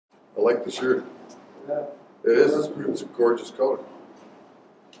I like the shirt. Yeah. It is. It's a gorgeous color.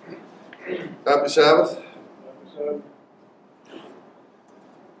 Happy Sabbath. So,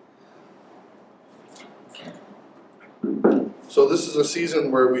 So this is a season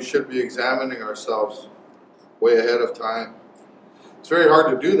where we should be examining ourselves way ahead of time. It's very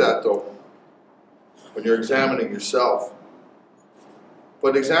hard to do that though, when you're examining yourself.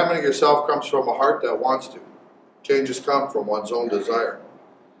 But examining yourself comes from a heart that wants to. Changes come from one's own desire.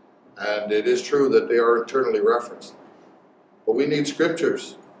 And it is true that they are internally referenced. But we need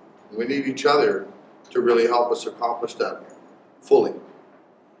scriptures. We need each other to really help us accomplish that fully.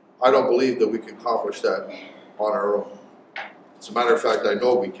 I don't believe that we can accomplish that on our own. As a matter of fact, I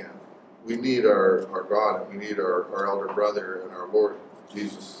know we can. We need our God, and we need our elder brother and our Lord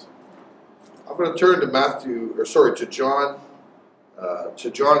Jesus. I'm going to turn to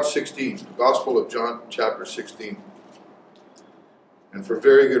John 16, the Gospel of John chapter 16. And for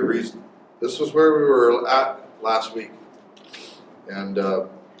very good reason. This was where we were at last week. And it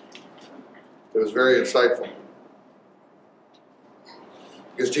was very insightful.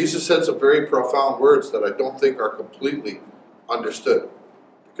 Because Jesus said some very profound words that I don't think are completely understood.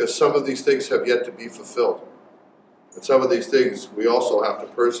 Because some of these things have yet to be fulfilled. And some of these things we also have to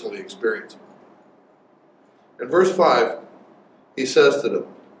personally experience. In verse 5, he says to them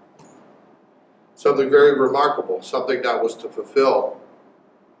something very remarkable, something that was to fulfill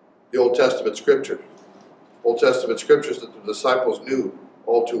the Old Testament scriptures. Old Testament scriptures that the disciples knew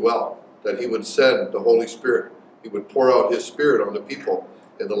all too well, that he would send the Holy Spirit. He would pour out his Spirit on the people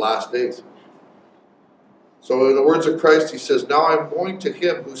in the last days. So in the words of Christ, he says, "Now I'm going to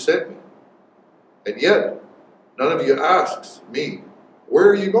him who sent me. And yet, none of you asks me, where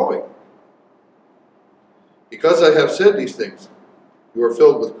are you going? Because I have said these things, you are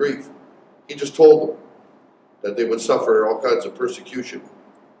filled with grief." He just told them that they would suffer all kinds of persecution.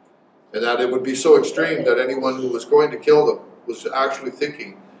 And that it would be so extreme that anyone who was going to kill them was actually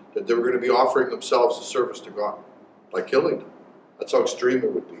thinking that they were going to be offering themselves a service to God by killing them. That's how extreme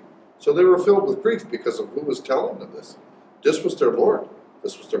it would be. So they were filled with grief because of who was telling them this. This was their Lord.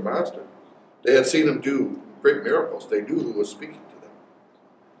 This was their Master. They had seen him do great miracles. They knew who was speaking to them.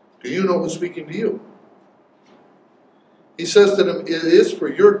 Do you know who's speaking to you? He says to them, "It is for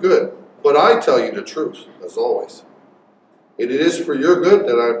your good, but I tell you the truth, as always. It is for your good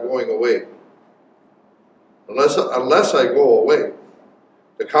that I'm going away. Unless I go away,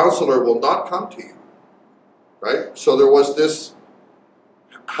 the Counselor will not come to you." Right? So there was this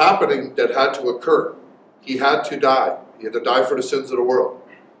happening that had to occur. He had to die. He had to die for the sins of the world.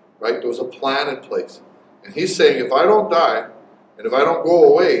 Right? There was a plan in place. And he's saying, if I don't die, and if I don't go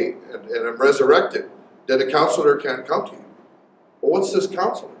away, and I'm resurrected, then the Counselor can't come to you. Well, what's this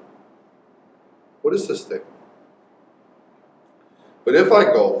Counselor? What is this thing? "But if I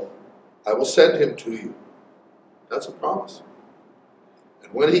go, I will send him to you." That's a promise.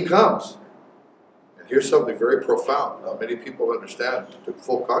 "And when he comes," and here's something very profound. Not many people understand the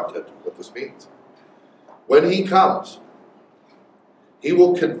full content of what this means. "When he comes, he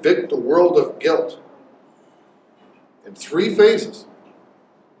will convict the world of guilt in 3 phases,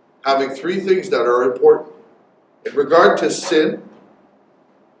 having 3 things that are important. In regard to sin,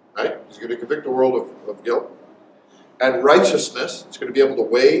 right? He's going to convict the world of guilt. And righteousness, it's going to be able to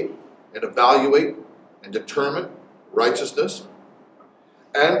weigh and evaluate and determine righteousness.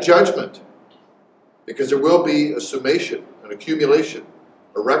 And judgment, because there will be a summation, an accumulation,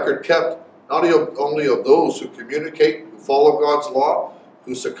 a record kept, not only of those who communicate, who follow God's law,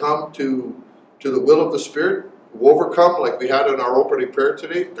 who succumb to the will of the Spirit, who overcome, like we had in our opening prayer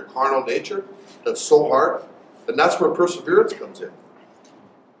today, the carnal nature that's so hard. And that's where perseverance comes in.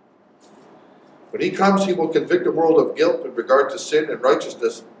 When he comes, he will convict the world of guilt in regard to sin and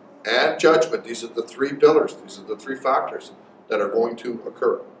righteousness and judgment. These are the 3 pillars. These are the 3 factors that are going to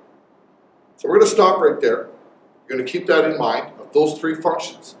occur. So we're going to stop right there. You're going to keep that in mind, of those 3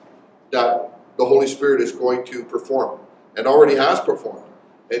 functions that the Holy Spirit is going to perform, and already has performed,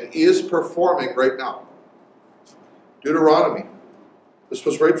 and is performing right now. Deuteronomy. This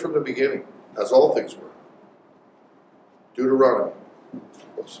was right from the beginning, as all things were. Deuteronomy.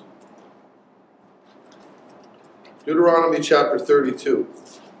 Oops. Deuteronomy chapter 32.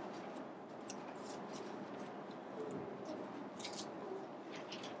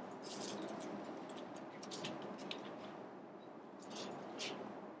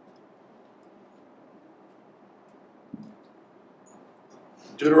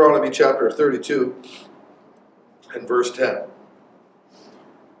 Deuteronomy chapter 32 and verse 10.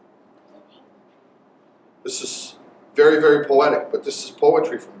 This is very, very poetic, but this is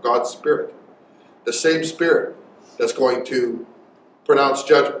poetry from God's Spirit. The same Spirit that's going to pronounce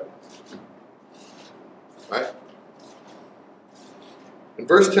judgment. Right? In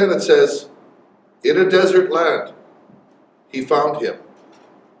verse 10 it says, in a desert land he found him.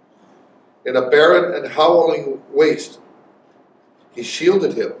 In a barren and howling waste he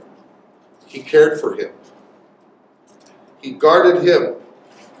shielded him. He cared for him. He guarded him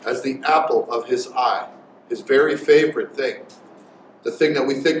as the apple of his eye, his very favorite thing, the thing that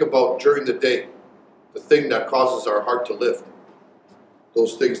we think about during the day, the thing that causes our heart to lift,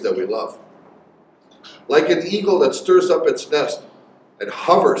 those things that we love. Like an eagle that stirs up its nest and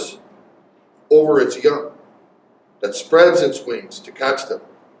hovers over its young, that spreads its wings to catch them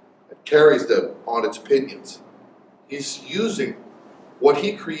and carries them on its pinions. He's using what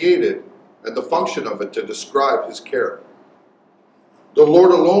he created and the function of it to describe his care. The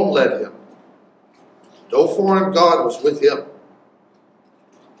Lord alone led him. No foreign god was with him.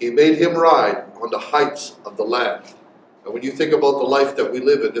 He made him ride on the heights of the land. And when you think about the life that we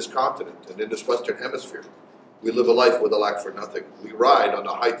live in this continent and in this Western Hemisphere, we live a life with a lack for nothing. We ride on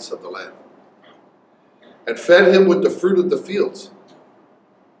the heights of the land. And fed him with the fruit of the fields.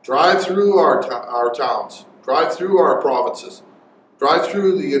 Drive through our towns. Drive through our provinces. Drive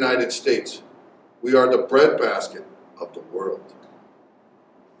through the United States. We are the breadbasket of the world.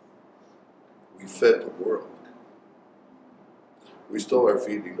 We fed the world. We still are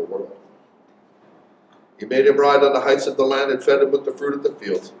feeding the world. He made him ride on the heights of the land and fed him with the fruit of the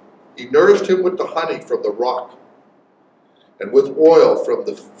fields. He nourished him with the honey from the rock, and with oil from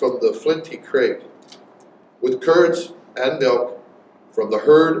the flinty crate, with curds and milk from the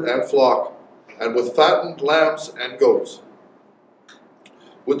herd and flock, and with fattened lambs and goats,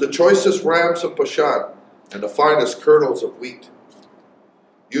 with the choicest rams of Bashan and the finest kernels of wheat.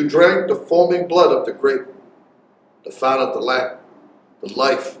 You drank the foaming blood of the grape, the fat of the lamb, the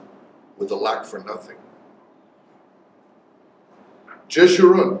life with the lack for nothing.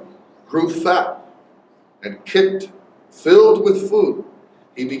 Jeshurun grew fat and kicked, filled with food.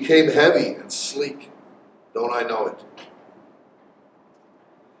 He became heavy and sleek. Don't I know it?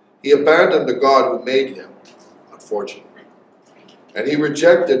 He abandoned the God who made him, unfortunately. And he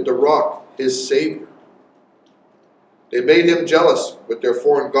rejected the rock, his Savior. They made him jealous with their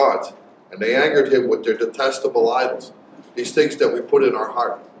foreign gods, and they angered him with their detestable idols, these things that we put in our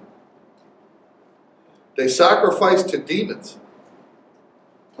heart. They sacrificed to demons,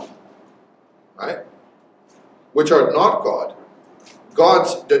 right? Which are not God.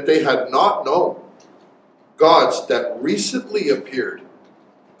 Gods that they had not known. Gods that recently appeared.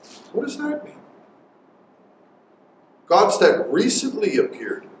 What does that mean? Gods that recently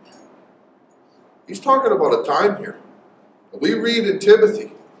appeared. He's talking about a time here. We read in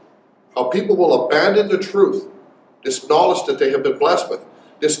Timothy how people will abandon the truth, this knowledge that they have been blessed with,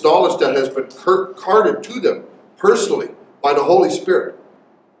 this knowledge that has been carted to them personally by the Holy Spirit.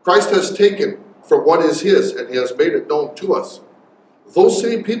 Christ has taken from what is his and he has made it known to us. Those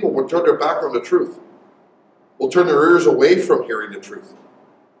same people will turn their back on the truth, will turn their ears away from hearing the truth,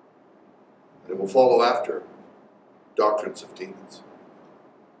 and will follow after doctrines of demons.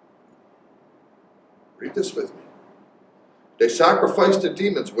 Read this with me. They sacrificed to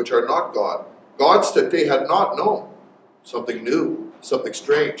demons which are not God, gods that they had not known, something new, something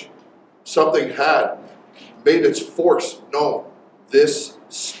strange, something had made its force known, this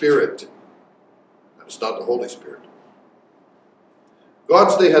Spirit. And it's not the Holy Spirit.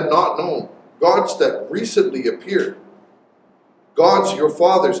 Gods they had not known, gods that recently appeared, gods your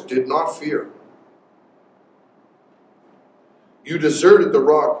fathers did not fear. You deserted the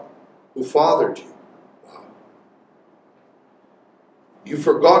rock who fathered you. Wow. You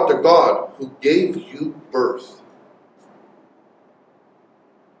forgot the God who gave you birth.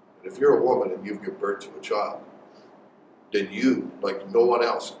 And if you're a woman and you give birth to a child, then you, like no one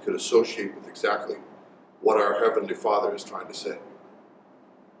else, could associate with exactly what our Heavenly Father is trying to say.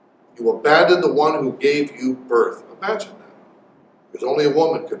 You abandoned the one who gave you birth. Imagine that. Because only a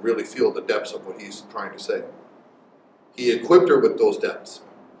woman could really feel the depths of what he's trying to say. He equipped her with those depths.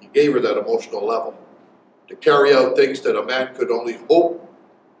 He gave her that emotional level to carry out things that a man could only hope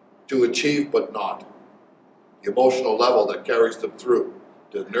to achieve but not. The emotional level that carries them through,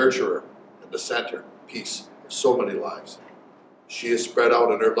 the nurturer and the center piece of so many lives. She is spread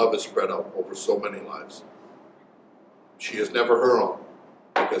out and her love is spread out over so many lives. She is never her own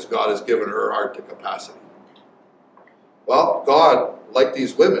because God has given her heart the capacity. Well, God, like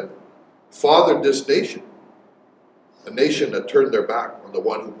these women, fathered this nation. A nation that turned their back on the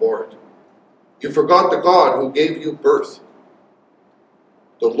one who bore it. You forgot the God who gave you birth.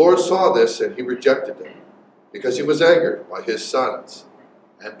 The Lord saw this and he rejected them because he was angered by his sons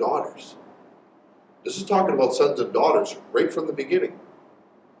and daughters. This is talking about sons and daughters right from the beginning.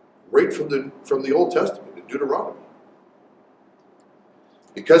 right from the Old Testament in Deuteronomy.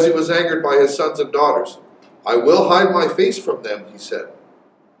 Because he was angered by his sons and daughters, I will hide my face from them, he said,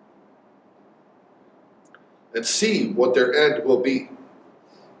 and see what their end will be.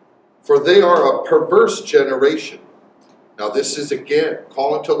 For they are a perverse generation. Now this is again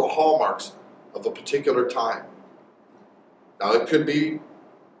calling to the hallmarks of a particular time. Now it could be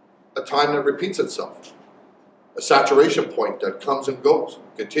a time that repeats itself, a saturation point that comes and goes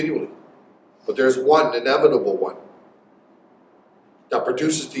continually. But there's one inevitable one that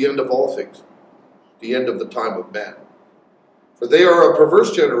produces the end of all things, the end of the time of man. For they are a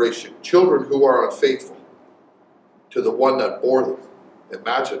perverse generation, children who are unfaithful to the one that bore them.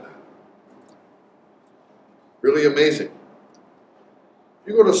 Imagine that. Really amazing. If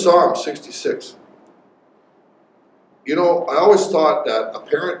you go to Psalm 66, you know, I always thought that a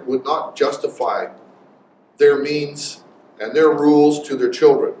parent would not justify their means and their rules to their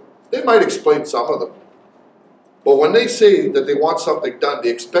children. They might explain some of them. But when they say that they want something done, they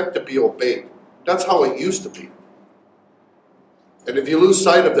expect to be obeyed. That's how it used to be. And if you lose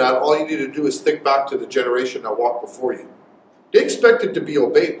sight of that, all you need to do is think back to the generation that walked before you. They expected to be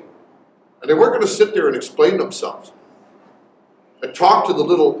obeyed. And they weren't going to sit there and explain themselves and talk to the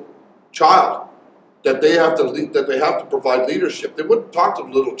little child that they have to provide leadership. They wouldn't talk to the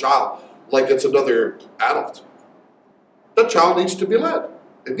little child like it's another adult. That child needs to be led.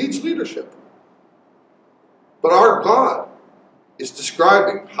 It needs leadership. But our God is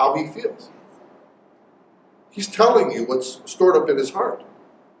describing how he feels. He's telling you what's stored up in his heart.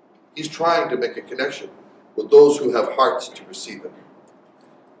 He's trying to make a connection with those who have hearts to receive it.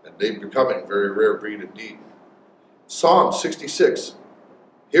 And they're becoming very rare breed indeed. Psalm 66.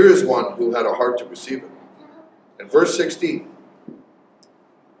 Here is one who had a heart to receive it. In verse 16.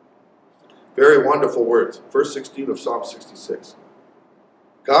 Very wonderful words. Verse 16 of Psalm 66.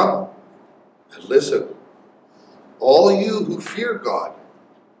 Come and listen, all you who fear God,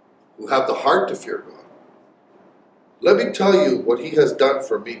 who have the heart to fear God. Let me tell you what he has done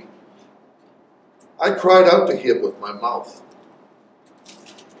for me. I cried out to him with my mouth.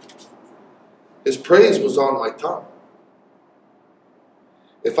 His praise was on my tongue.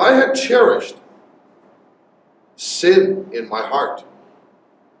 If I had cherished sin in my heart,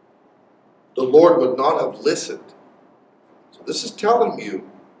 the Lord would not have listened. So this is telling you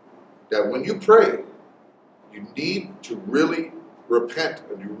that when you pray, you need to really repent,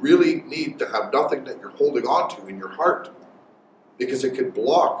 and you really need to have nothing that you're holding on to in your heart, because it can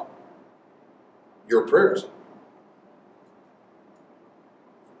block your prayers.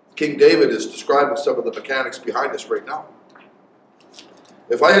 King David is describing some of the mechanics behind this right now.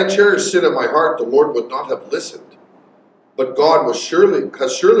 If I had cherished sin in my heart, the Lord would not have listened. But God has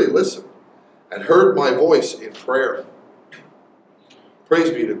surely listened and heard my voice in prayer. Praise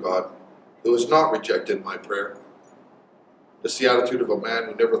be to God, who has not rejected my prayer. This is the attitude of a man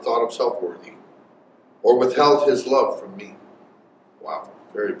who never thought himself worthy or withheld his love from me. Wow,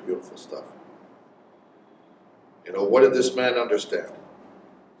 very beautiful stuff. You know, what did this man understand?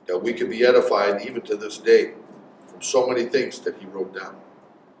 That we can be edified even to this day from so many things that he wrote down.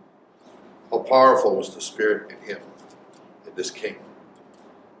 How powerful was the Spirit in him, in this king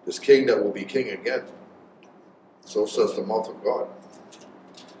that will be king again. So says the mouth of God.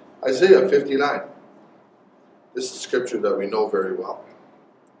 Isaiah 59. This is scripture that we know very well.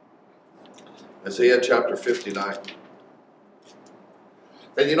 Isaiah chapter 59.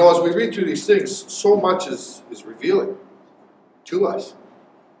 And you know, as we read through these things, so much is revealing to us.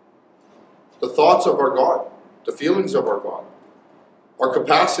 The thoughts of our God, the feelings of our God, our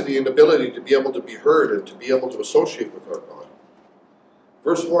capacity and ability to be able to be heard and to be able to associate with our God.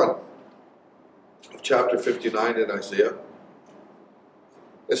 Verse 1 of chapter 59 in Isaiah.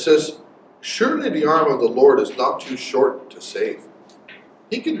 It says, surely the arm of the Lord is not too short to save.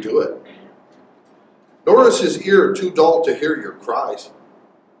 He can do it. Nor is his ear too dull to hear your cries.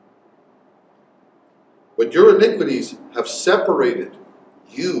 But your iniquities have separated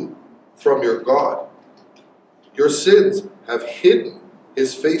you from your God. Your sins have hidden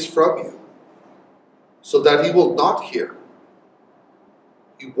his face from you, so that he will not hear.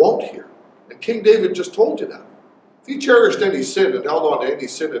 He won't hear. And King David just told you that. If he cherished any sin and held on to any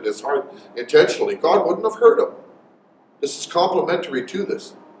sin in his heart intentionally, God wouldn't have heard him. This is complementary to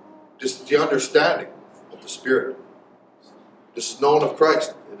this. This is the understanding of the Spirit. This is known of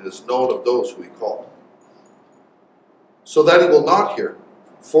Christ, and it is known of those who he called. So that he will not hear.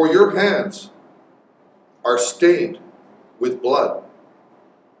 For your hands are stained with blood,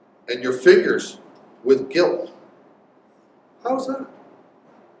 and your fingers with guilt. How's that?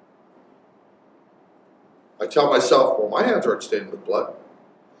 I tell myself, well, my hands aren't stained with blood.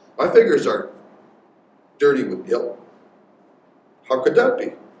 My fingers are dirty with guilt. How could that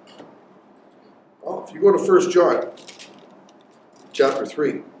be? Well, if you go to 1 John chapter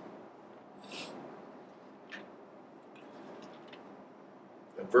 3,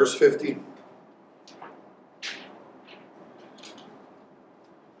 and verse 15,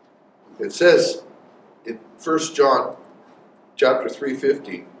 it says in 1 John chapter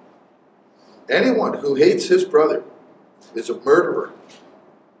 3:15, anyone who hates his brother is a murderer.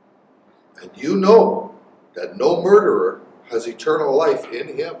 And you know that no murderer has eternal life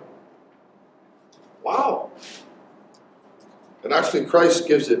in him. Wow. And actually Christ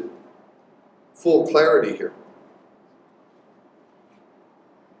gives it full clarity here.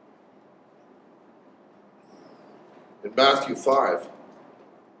 In Matthew 5,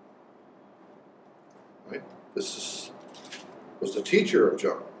 right? This was the teacher of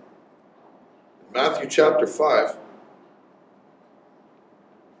John. In Matthew chapter 5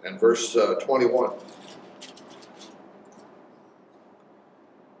 and verse 21.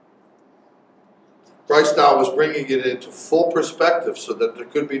 Christ now was bringing it into full perspective so that there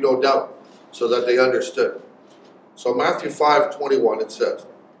could be no doubt, so that they understood. So Matthew 5:21 it says,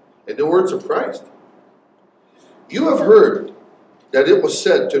 in the words of Christ, you have heard that it was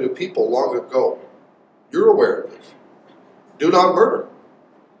said to the people long ago, you're aware of this, do not murder,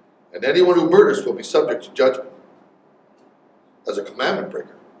 and anyone who murders will be subject to judgment as a commandment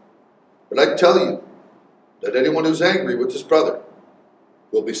breaker. But I tell you that anyone who's angry with his brother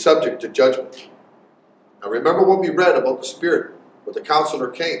will be subject to judgment. Now remember what we read about the Spirit, when the counselor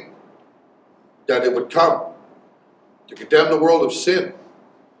came, that it would come to condemn the world of sin,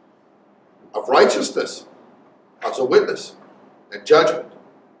 of righteousness, as a witness, and judgment.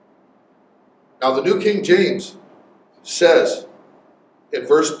 Now the New King James says in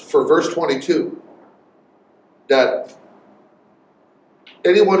verse 22 that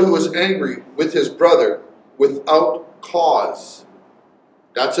anyone who is angry with his brother without cause.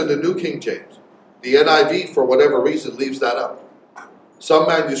 That's in the New King James. The NIV, for whatever reason, leaves that out. Some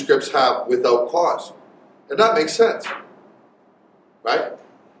manuscripts have without cause. And that makes sense. Right?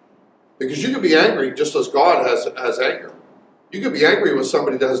 Because you can be angry just as God has anger. You can be angry with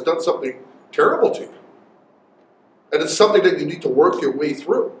somebody that has done something terrible to you. And it's something that you need to work your way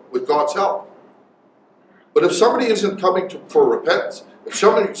through with God's help. But if somebody isn't coming for repentance, if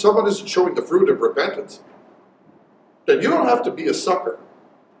someone isn't showing the fruit of repentance, then you don't have to be a sucker.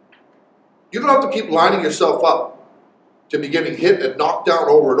 You don't have to keep lining yourself up to be getting hit and knocked down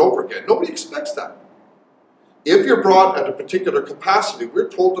over and over again. Nobody expects that. If you're brought at a particular capacity, we're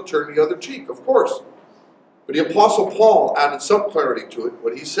told to turn the other cheek, of course. But the Apostle Paul added some clarity to it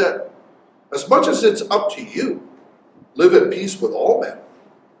when he said, as much as it's up to you, live at peace with all men.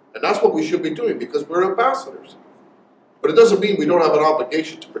 And that's what we should be doing because we're ambassadors. But it doesn't mean we don't have an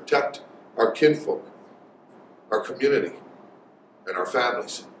obligation to protect our kinfolk, our community, and our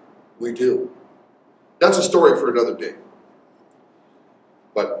families. We do. That's a story for another day.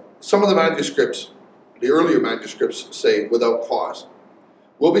 But some of the manuscripts, the earlier manuscripts say without cause,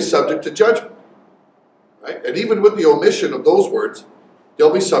 will be subject to judgment. Right? And even with the omission of those words,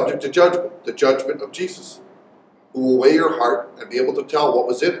 they'll be subject to judgment, the judgment of Jesus, who will weigh your heart and be able to tell what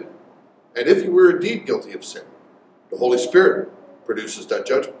was in it. And if you were indeed guilty of sin, the Holy Spirit produces that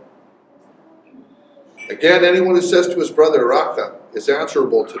judgment. Again, anyone who says to his brother, Raca, is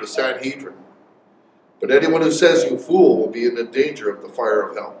answerable to the Sanhedrin. But anyone who says, you fool, will be in the danger of the fire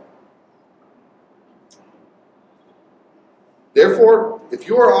of hell. Therefore, if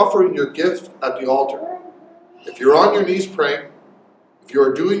you are offering your gift at the altar, if you're on your knees praying, if you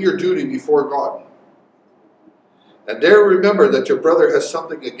are doing your duty before God, and there remember that your brother has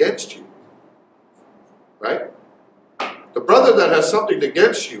something against you, right? The brother that has something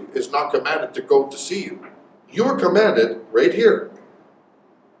against you is not commanded to go to see you. You are commanded right here.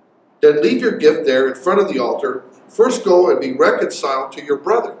 Then leave your gift there in front of the altar. First go and be reconciled to your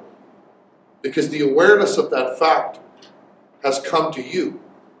brother, because the awareness of that fact has come to you.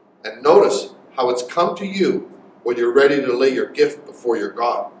 And notice how it's come to you when you're ready to lay your gift before your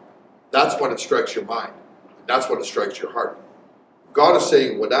God. That's when it strikes your mind. And that's when it strikes your heart. God is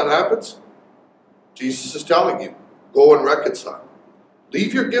saying when that happens, Jesus is telling you, go and reconcile.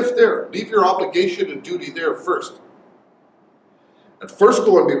 Leave your gift there. Leave your obligation and duty there first. And first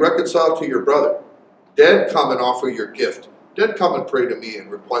go and be reconciled to your brother. Then come and offer your gift. Then come and pray to me and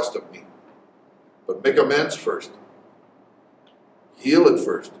request of me. But make amends first. Heal it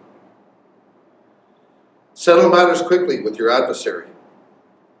first. Settle matters quickly with your adversary,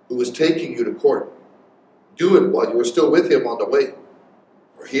 who is taking you to court. Do it while you are still with him on the way,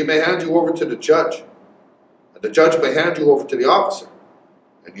 or he may hand you over to the judge, and the judge may hand you over to the officer,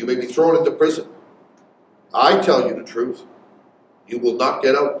 and you may be thrown into prison. I tell you the truth. You will not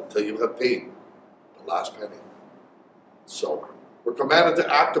get out until you have paid the last penny. So, we're commanded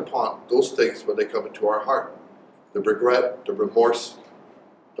to act upon those things when they come into our heart. The regret, the remorse,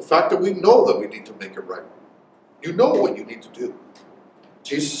 the fact that we know that we need to make it right. You know what you need to do.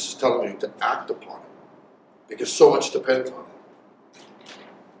 Jesus is telling you to act upon it because so much depends on it.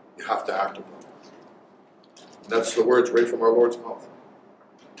 You have to act upon it. And that's the words right from our Lord's mouth.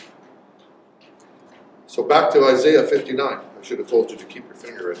 So back to Isaiah 59. I should have told you to keep your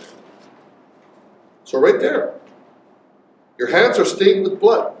finger in there. So right there, your hands are stained with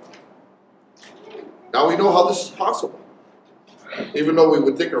blood. Now we know how this is possible, even though we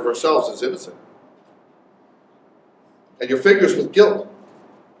would think of ourselves as innocent. And your fingers with guilt.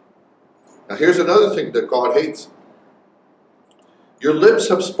 Now here's another thing that God hates. Your lips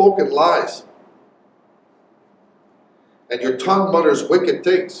have spoken lies, and your tongue mutters wicked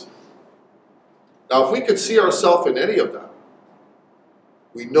things. Now if we could see ourselves in any of that,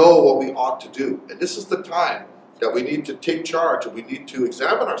 we know what we ought to do. And this is the time that we need to take charge and we need to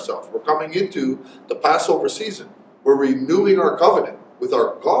examine ourselves. We're coming into the Passover season. We're renewing our covenant with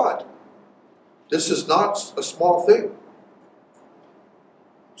our God. This is not a small thing.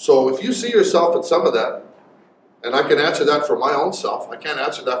 So if you see yourself in some of that, and I can answer that for my own self, I can't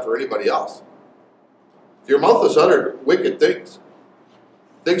answer that for anybody else. If your mouth has uttered wicked things,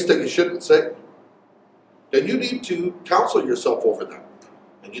 things that you shouldn't say, then you need to counsel yourself over that.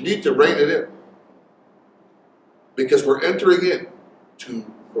 And you need to rein it in. Because we're entering in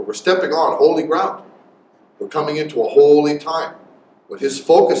or we're stepping on holy ground. We're coming into a holy time when His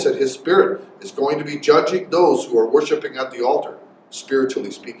focus and His Spirit is going to be judging those who are worshiping at the altar,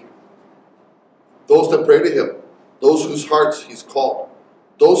 spiritually speaking. Those that pray to Him, those whose hearts He's called,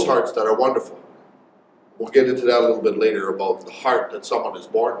 those hearts that are wonderful. We'll get into that a little bit later about the heart that someone is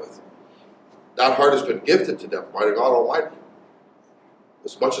born with. That heart has been gifted to them by God Almighty.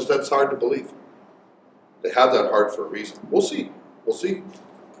 As much as that's hard to believe. They have that heart for a reason. We'll see. We'll see.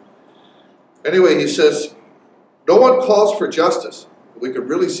 Anyway, he says, no one calls for justice. We could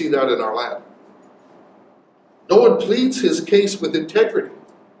really see that in our land. No one pleads his case with integrity.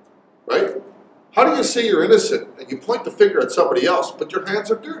 Right? How do you say you're innocent and you point the finger at somebody else, but your hands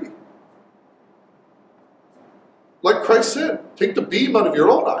are dirty? Like Christ said, take the beam out of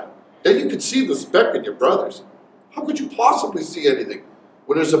your own eye. Then you can see the speck in your brother's. How could you possibly see anything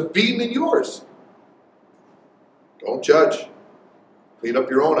when there's a beam in yours? Don't judge. Clean up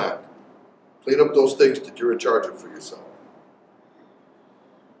your own act. Clean up those things that you're in charge of for yourself.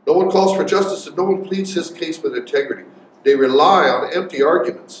 No one calls for justice and no one pleads his case with integrity. They rely on empty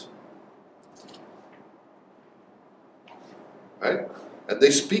arguments. Right? And they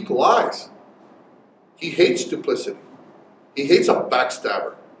speak lies. He hates duplicity. He hates a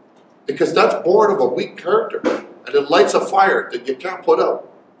backstabber. Because that's born of a weak character. And it lights a fire that you can't put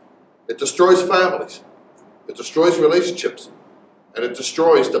out. It destroys families. It destroys relationships. And it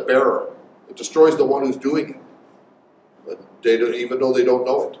destroys the bearer. It destroys the one who's doing it. But they don't, even though they don't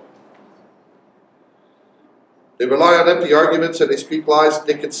know it. They rely on empty arguments and they speak lies.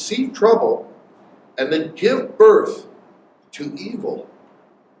 They conceive trouble and then give birth to evil.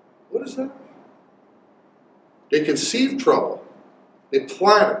 What does that mean? They conceive trouble. They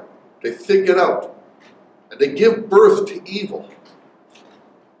plan it. They think it out. And they give birth to evil.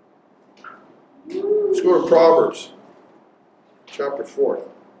 Let's go to Proverbs chapter 4.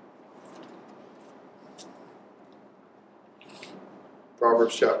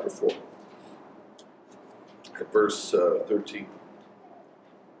 Proverbs chapter 4. At verse 13.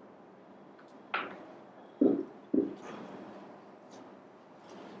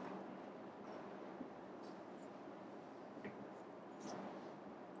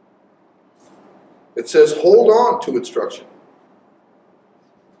 It says, hold on to instruction.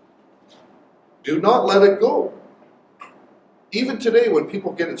 Do not let it go. Even today when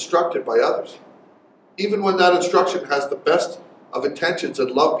people get instructed by others, even when that instruction has the best of intentions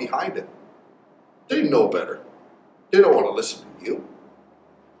and love behind it, they know better. They don't want to listen to you.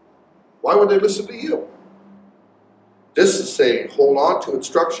 Why would they listen to you? This is saying, hold on to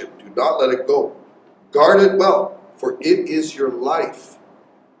instruction. Do not let it go. Guard it well, for it is your life.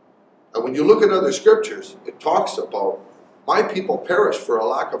 And when you look at other scriptures, it talks about, my people perish for a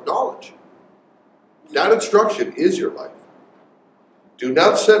lack of knowledge. That instruction is your life. Do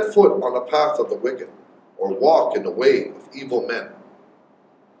not set foot on the path of the wicked, or walk in the way of evil men.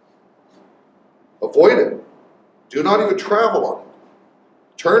 Avoid it. Do not even travel on it.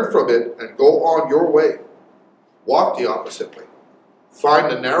 Turn from it and go on your way. Walk the opposite way. Find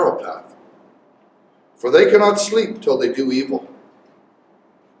the narrow path. For they cannot sleep till they do evil.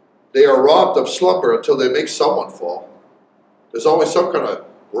 They are robbed of slumber until they make someone fall. There's always some kind of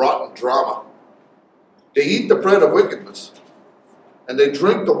rotten drama. They eat the bread of wickedness, and they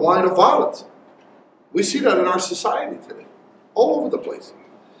drink the wine of violence. We see that in our society today, all over the place.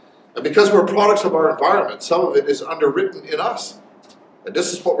 And because we're products of our environment, some of it is underwritten in us. And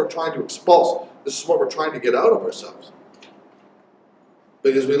this is what we're trying to expulse. This is what we're trying to get out of ourselves.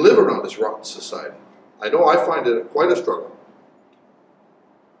 Because we live around this rotten society. I know I find it quite a struggle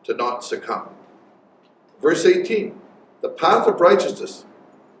to not succumb. Verse 18, the path of righteousness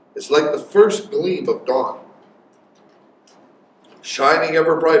is like the first gleam of dawn, shining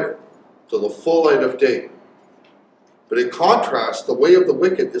ever brighter till the full light of day. But in contrast, the way of the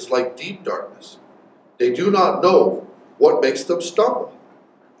wicked is like deep darkness. They do not know what makes them stumble.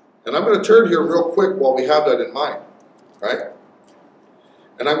 And I'm going to turn here real quick while we have that in mind, right?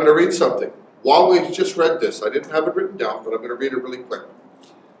 And I'm going to read something. While we just read this, I didn't have it written down, but I'm going to read it really quick.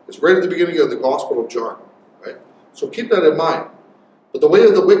 It's right at the beginning of the Gospel of John, right? So keep that in mind. But the way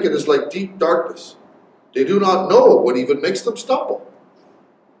of the wicked is like deep darkness. They do not know what even makes them stumble.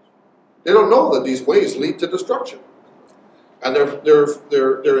 They don't know that these ways lead to destruction. And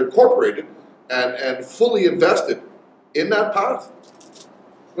they're incorporated and fully invested in that path.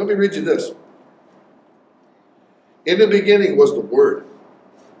 Let me read you this. In the beginning was the Word,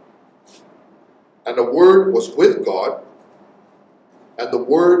 and the Word was with God, and the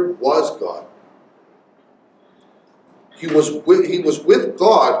Word was God. He was with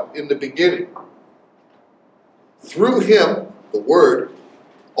God in the beginning. Through Him, the Word,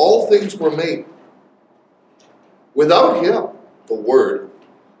 all things were made. Without Him, the Word,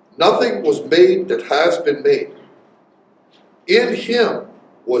 nothing was made that has been made. In Him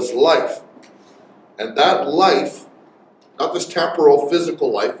was life, and that life, not this temporal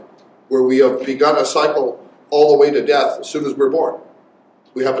physical life, where we have begun a cycle all the way to death as soon as we're born.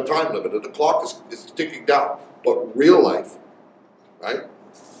 We have a time limit, and the clock is ticking down. But real life, right?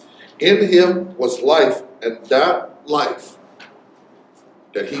 In Him was life, and that life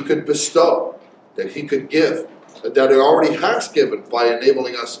that He could bestow, that He could give, that He already has given by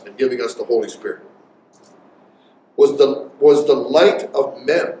enabling us and giving us the Holy Spirit, was the light of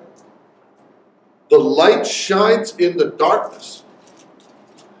men. The light shines in the darkness,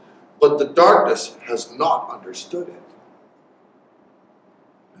 but the darkness has not understood it.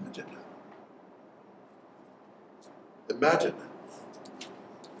 Imagine that. Imagine that.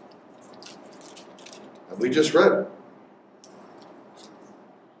 And we just read it.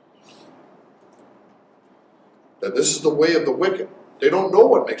 That this is the way of the wicked. They don't know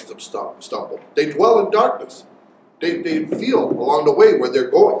what makes them stumble. They dwell in darkness. They feel along the way where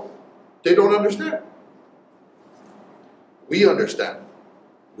they're going. They don't understand. We understand.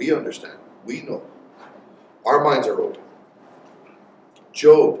 We understand. We know. Our minds are open.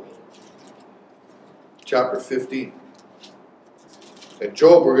 Job, chapter 15. And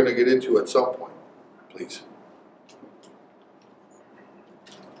Job we're going to get into at some point, please.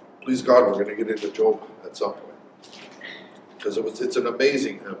 Please God, we're going to get into Job at some point. Because it's an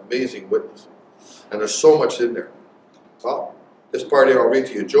amazing witness. And there's so much in there. Well, this part here I'll read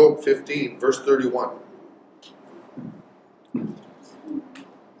to you. Job 15, verse 31.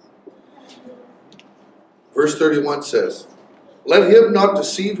 Verse 31 says, let him not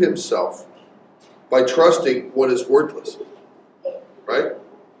deceive himself by trusting what is worthless. Right?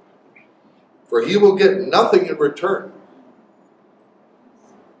 For he will get nothing in return.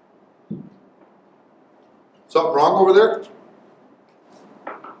 Something wrong over there?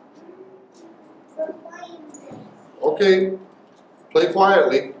 Okay, play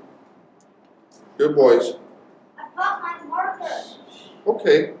quietly. Good boys. I got my marker.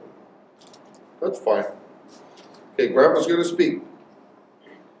 Okay, that's fine. Okay, Grandpa's going to speak.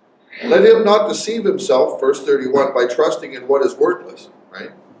 Let him not deceive himself, verse 31, by trusting in what is worthless,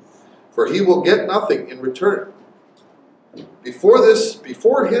 right? For he will get nothing in return.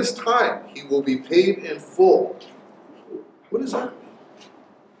 Before his time, he will be paid in full. What does that mean?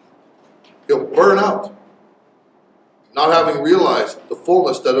 He'll burn out, not having realized the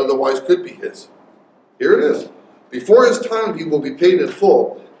fullness that otherwise could be his. Here it is. Before his time, he will be paid in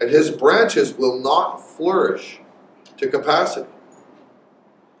full, and his branches will not flourish to capacity.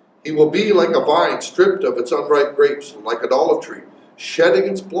 He will be like a vine stripped of its unripe grapes, like an olive tree, shedding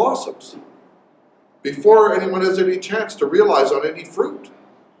its blossoms, before anyone has any chance to realize on any fruit.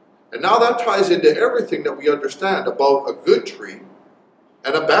 And now that ties into everything that we understand about a good tree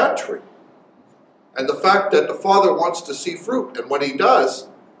and a bad tree. And the fact that the Father wants to see fruit. And when He does,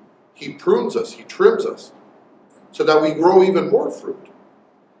 He prunes us, He trims us, so that we grow even more fruit.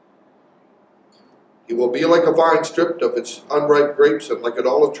 He will be like a vine stripped of its unripe grapes, and like an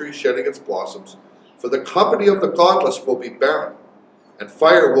olive tree shedding its blossoms. For the company of the godless will be barren, and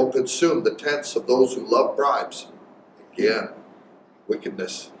fire will consume the tents of those who love bribes. Again,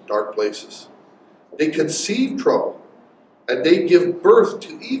 wickedness, dark places. They conceive trouble, and they give birth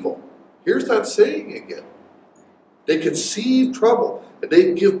to evil. Here's that saying again. They conceive trouble, and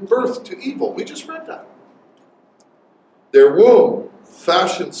they give birth to evil. We just read that. Their womb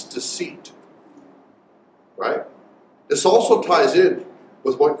fashions deceit. Right? This also ties in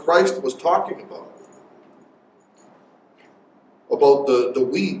with what Christ was talking about the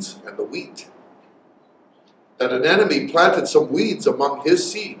weeds and the wheat. That an enemy planted some weeds among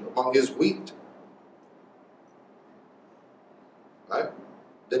his seed, among his wheat. Right?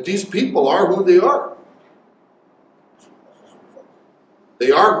 That these people are who they are. They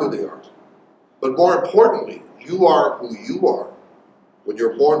are who they are. But more importantly, you are who you are when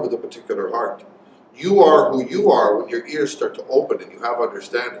you're born with a particular heart. You are who you are when your ears start to open and you have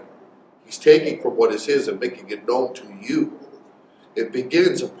understanding. He's taking from what is his and making it known to you. It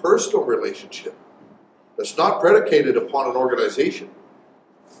begins a personal relationship that's not predicated upon an organization.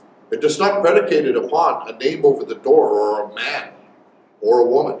 It is not predicated upon a name over the door or a man or a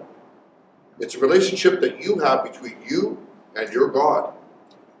woman. It's a relationship that you have between you and your God.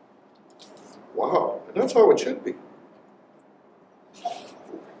 Wow, and that's how it should be.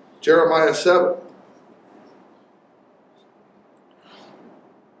 Jeremiah 7.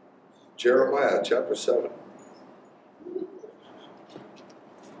 Jeremiah chapter 7.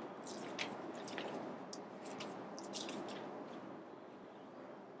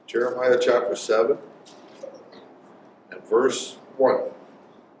 Jeremiah chapter 7 and verse 1.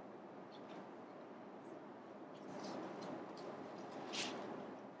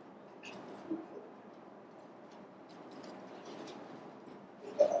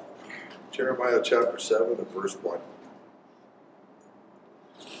 Jeremiah chapter 7 and verse 1.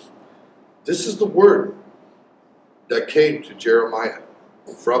 This is the word that came to Jeremiah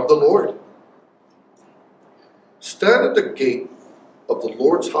from the Lord. Stand at the gate of the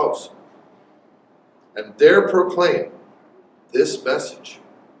Lord's house and there proclaim this message.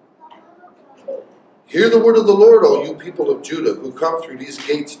 Hear the word of the Lord, all you people of Judah who come through these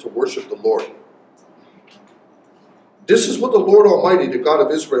gates to worship the Lord. This is what the Lord Almighty, the God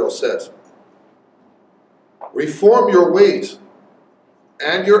of Israel, says. Reform your ways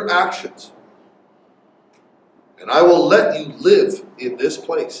and your actions, and I will let you live in this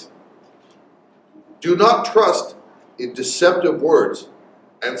place. Do not trust in deceptive words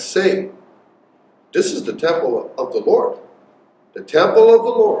and say, this is the temple of the Lord. The temple of the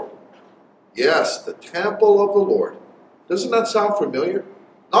Lord. Yes, the temple of the Lord. Doesn't that sound familiar?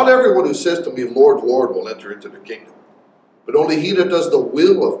 Not everyone who says to me, Lord, Lord, will enter into the kingdom, but only he that does the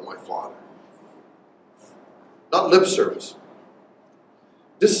will of my Father. Not lip service.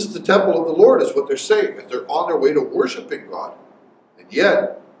 This is the temple of the Lord, is what they're saying, as they're on their way to worshiping God. And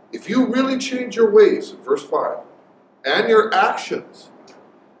yet, if you really change your ways, in verse 5, and your actions,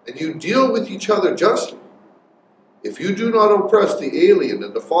 and you deal with each other justly, if you do not oppress the alien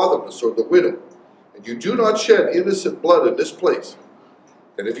and the fatherless or the widow, and you do not shed innocent blood in this place,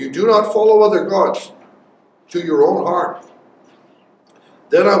 and if you do not follow other gods to your own harm,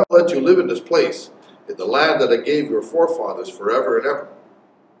 then I will let you live in this place, in the land that I gave your forefathers forever and ever.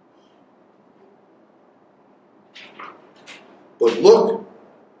 But look,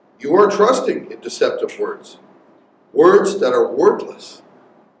 you are trusting in deceptive words, words that are worthless.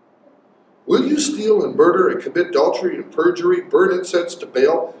 Will you steal and murder and commit adultery and perjury, burn incense to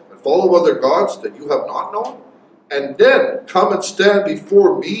Baal, and follow other gods that you have not known, and then come and stand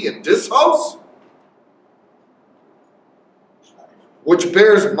before me in this house, which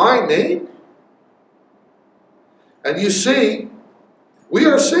bears my name? And you say, we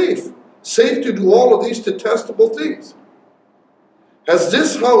are safe to do all of these detestable things. Has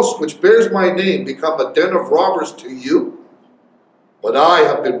this house which bears my name become a den of robbers to you? But I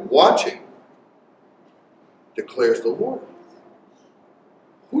have been watching, declares the Lord.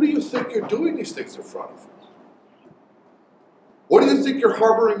 Who do you think you're doing these things in front of? What do you think you're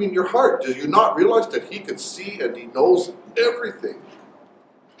harboring in your heart? Do you not realize that he can see and he knows everything?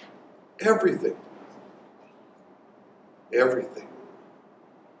 Everything. Everything.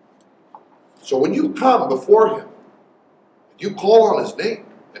 So when you come before him, you call on his name,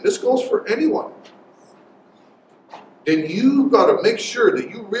 and this goes for anyone, then you got to make sure that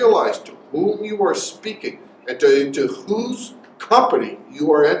you realize to whom you are speaking and into whose company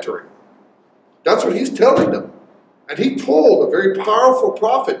you are entering. That's what he's telling them. And he told a very powerful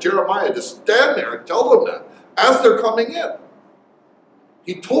prophet, Jeremiah, to stand there and tell them that as they're coming in.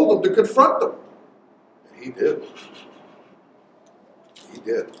 He told them to confront them. He did. He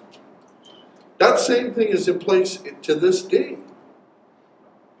did. That same thing is in place to this day.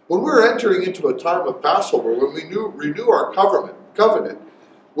 When we're entering into a time of Passover, when we renew our covenant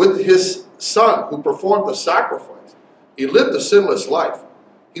with his son who performed the sacrifice, he lived a sinless life.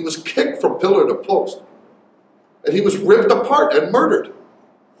 He was kicked from pillar to post. And he was ripped apart and murdered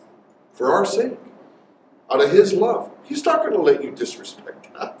for our sake, out of his love. He's not going to let you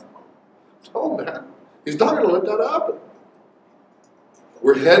disrespect that. No, man. He's not going to let that happen.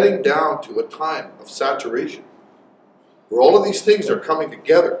 We're heading down to a time of saturation, where all of these things are coming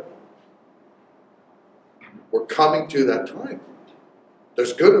together. We're coming to that time.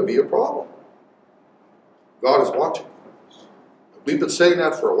 There's going to be a problem. God is watching. We've been saying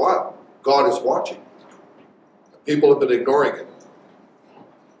that for a while. God is watching. People have been ignoring it.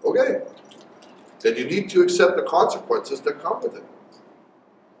 Okay. Then you need to accept the consequences that come with it.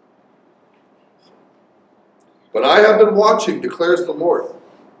 But I have been watching, declares the Lord.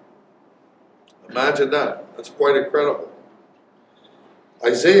 Imagine that. That's quite incredible.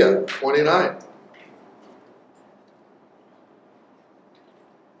 Isaiah 29.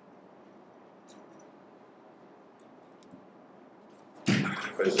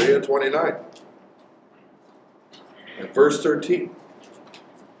 Isaiah 29. And verse 13.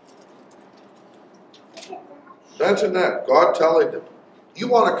 Imagine that. God telling them, you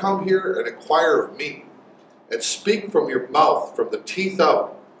want to come here and inquire of me and speak from your mouth, from the teeth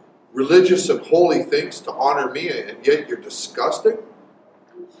out, religious and holy things to honor me, and yet you're disgusting?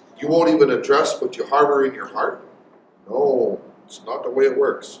 You won't even address what you harbor in your heart? No, it's not the way it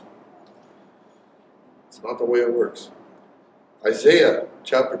works. It's not the way it works. Isaiah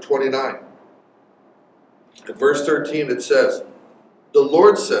chapter 29. In verse 13 it says, the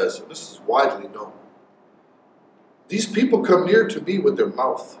Lord says, and this is widely known, these people come near to me with their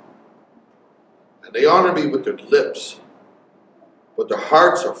mouth, and they honor me with their lips, but their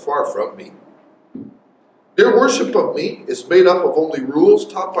hearts are far from me. Their worship of me is made up of only rules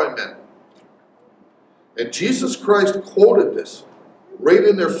taught by men. And Jesus Christ quoted this right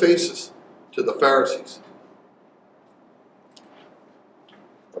in their faces to the Pharisees.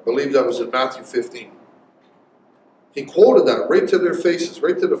 I believe that was in Matthew 15. He quoted that right to their faces,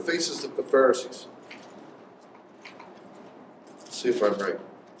 right to the faces of the Pharisees. Let's see if I'm right.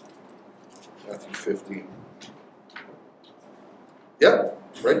 Matthew 15. Yep,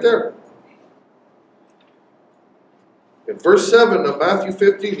 right there. In verse 7 of Matthew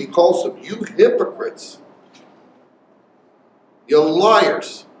 15, he calls them, you hypocrites, you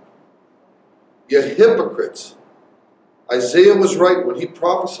liars, you hypocrites. Isaiah was right when he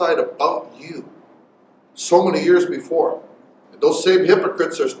prophesied about you so many years before. And those same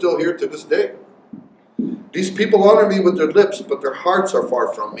hypocrites are still here to this day. These people honor me with their lips, but their hearts are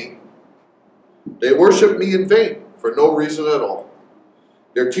far from me. They worship me in vain for no reason at all.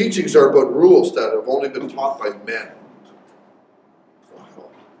 Their teachings are but rules that have only been taught by men. Wow.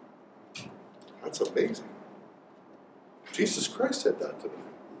 That's amazing. Jesus Christ said that to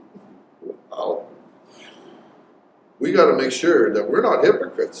them. Wow. We got to make sure that we're not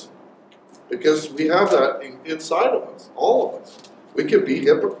hypocrites, because we have that inside of us, all of us. We can be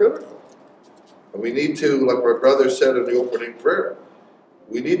hypocritical. And we need to, like my brother said in the opening prayer,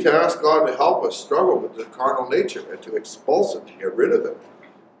 we need to ask God to help us struggle with the carnal nature and to expulse it, to get rid of it,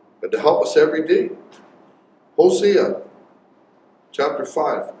 and to help us every day. Hosea chapter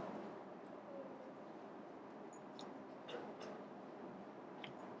 5.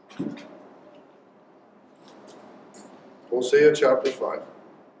 Hosea chapter 5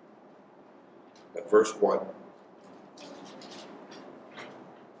 and verse 1.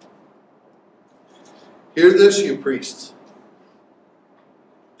 Hear this, you priests.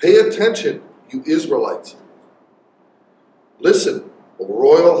 Pay attention, you Israelites. Listen, O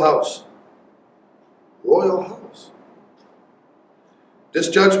royal house. Royal house. This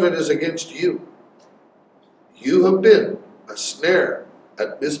judgment is against you. You have been a snare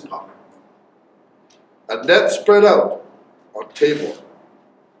at Mizpah, a net spread out on Tabor.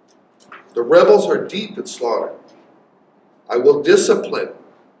 The rebels are deep in slaughter. I will discipline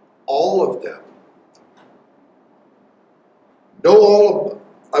all of them.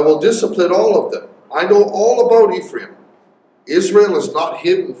 I will discipline all of them. I know all about Ephraim. Israel is not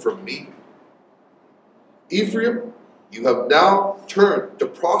hidden from me. Ephraim, you have now turned to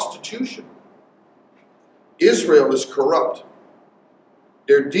prostitution. Israel is corrupt.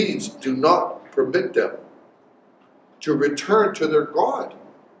 Their deeds do not permit them to return to their God.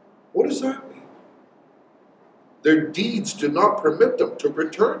 What does that mean? Their deeds do not permit them to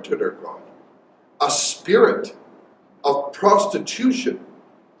return to their God. A spirit of prostitution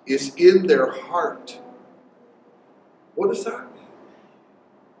is in their heart. What does that mean?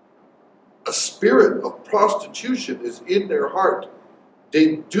 A spirit of prostitution is in their heart.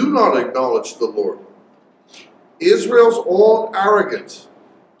 They do not acknowledge the Lord. Israel's own arrogance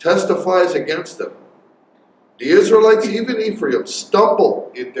testifies against them. The Israelites, even Ephraim,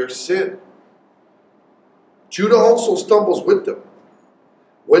 stumble in their sin. Judah also stumbles with them.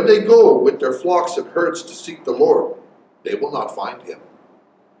 When they go with their flocks and herds to seek the Lord, they will not find him.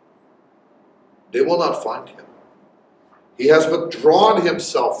 They will not find him. He has withdrawn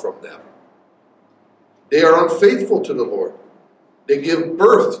himself from them. They are unfaithful to the Lord. They give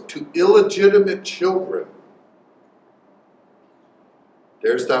birth to illegitimate children.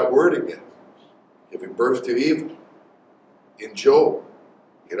 There's that word again. Giving birth to evil. In Job,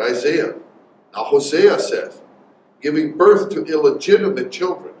 in Isaiah. Now Hosea says, giving birth to illegitimate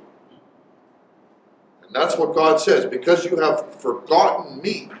children. And that's what God says. Because you have forgotten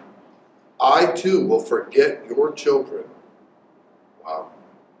me, I too will forget your children. Wow.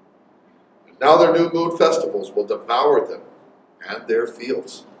 And now their new moon festivals will devour them and their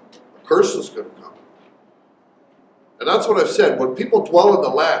fields. A curse is going to come. And that's what I've said. When people dwell in the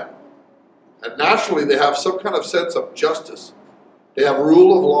land, and naturally they have some kind of sense of justice, they have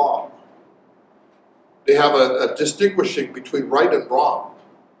rule of law, they have a distinguishing between right and wrong,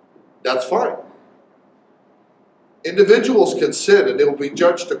 that's fine. Individuals can sin and they will be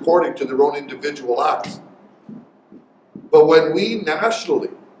judged according to their own individual acts. But when we nationally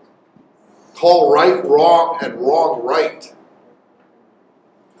call right wrong and wrong right,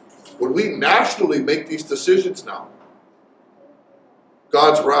 when we nationally make these decisions now,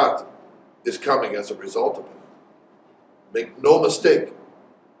 God's wrath is coming as a result of it. Make no mistake.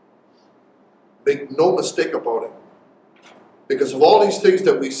 Make no mistake about it. Because of all these things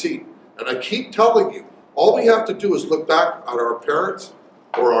that we see, and I keep telling you, all we have to do is look back at our parents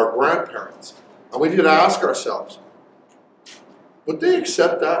or our grandparents, and we need to ask ourselves, would they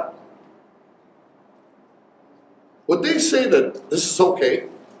accept that? Would they say that this is okay?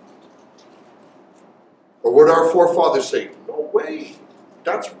 Or would our forefathers say, no way,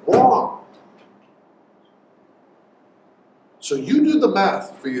 that's wrong? So you do the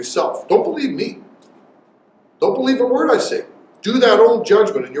math for yourself. Don't believe me. Don't believe a word I say. Do that own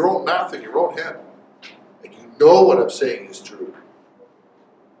judgment and your own math in your own head. And you know what I'm saying is true.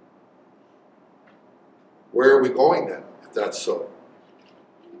 Where are we going then, if that's so?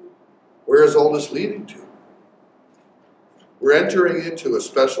 Where is all this leading to? We're entering into a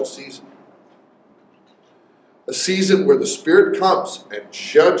special season. A season where the Spirit comes and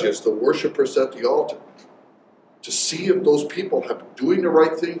judges the worshipers at the altar to see if those people have been doing the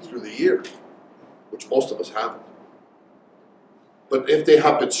right thing through the year, which most of us haven't. But if they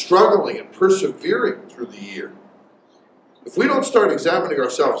have been struggling and persevering through the year, if we don't start examining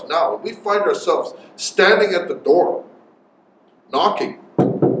ourselves now, and we find ourselves standing at the door, knocking,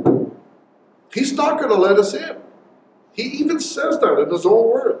 He's not going to let us in. He even says that in His own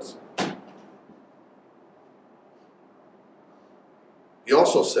words. He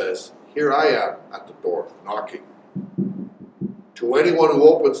also says, here I am at the door, knocking. To anyone who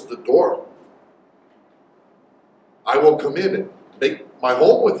opens the door, I will come in and make my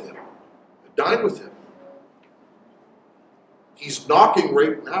home with him, and dine with him. He's knocking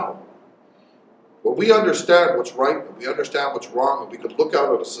right now. When we understand what's right and we understand what's wrong, and we can look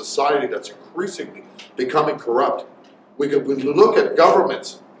out at a society that's increasingly becoming corrupt, we can look at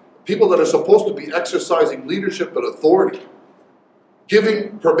governments, people that are supposed to be exercising leadership and authority,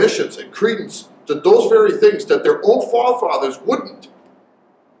 giving permissions and credence to those very things that their own forefathers wouldn't,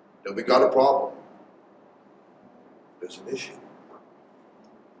 then we got a problem. There's an issue.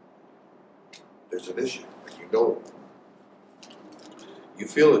 There's an issue, and you know it. You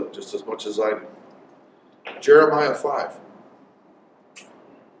feel it just as much as I do. Jeremiah 5.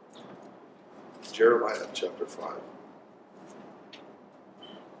 Jeremiah chapter 5.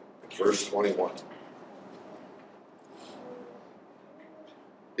 Verse 21.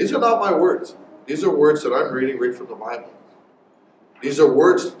 These are not my words. These are words that I'm reading right from the Bible. These are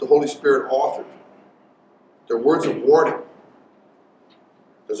words that the Holy Spirit authored. They're words of warning.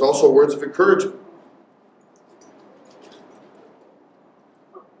 There's also words of encouragement.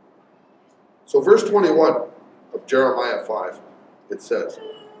 So verse 21 of Jeremiah 5, it says,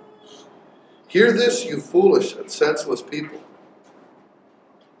 hear this, you foolish and senseless people,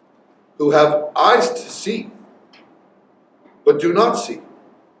 who have eyes to see, but do not see.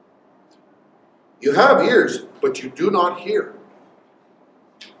 You have ears, but you do not hear.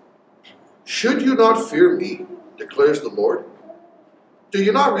 Should you not fear me, declares the Lord? Do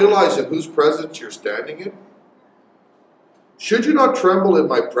you not realize in whose presence you're standing in? Should you not tremble in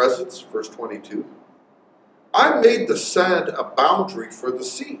my presence? Verse 22. I made the sand a boundary for the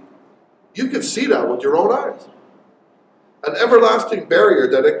sea. You can see that with your own eyes. An everlasting barrier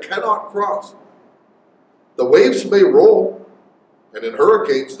that it cannot cross. The waves may roll, and in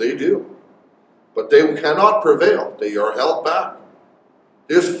hurricanes they do, but they cannot prevail. They are held back.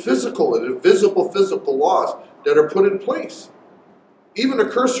 There's physical and invisible physical laws that are put in place. Even a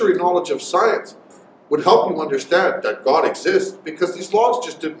cursory knowledge of science would help you understand that God exists, because these laws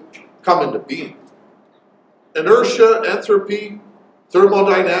just didn't come into being. Inertia, entropy,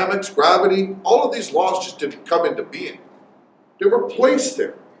 thermodynamics, gravity, all of these laws just didn't come into being. They were placed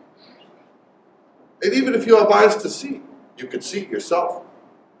there. And even if you have eyes to see, you can see it yourself.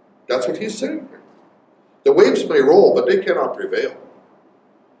 That's what he's saying here. The waves may roll, but they cannot prevail.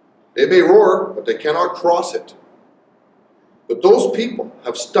 They may roar, but they cannot cross it. But those people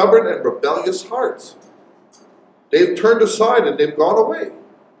have stubborn and rebellious hearts. They've turned aside and they've gone away.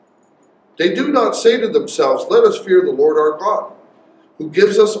 They do not say to themselves, let us fear the Lord our God, who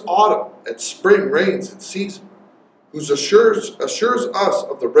gives us autumn and spring rains in season, who assures us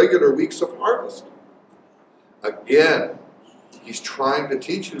of the regular weeks of harvest. Again, he's trying to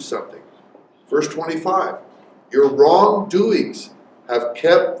teach you something. Verse 25, your wrongdoings have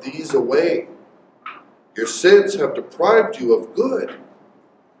kept these away. Your sins have deprived you of good.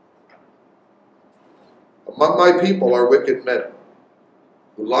 Among my people are wicked men,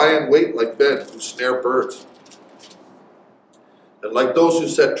 who lie in wait like men who snare birds, and like those who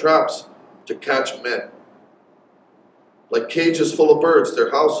set traps to catch men. Like cages full of birds,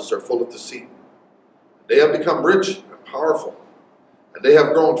 their houses are full of deceit. They have become rich and powerful, and they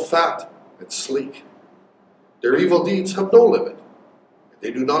have grown fat and sleek. Their evil deeds have no limit.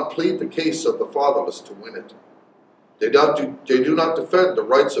 They do not plead the case of the fatherless to win it. They do not defend the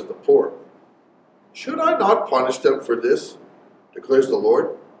rights of the poor. Should I not punish them for this, declares the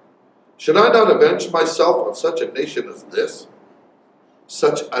Lord? Should I not avenge myself on such a nation as this?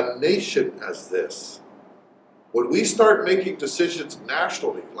 Such a nation as this. When we start making decisions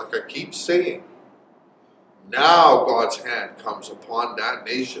nationally, like I keep saying, now God's hand comes upon that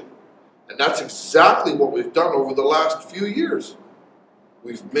nation. And that's exactly what we've done over the last few years.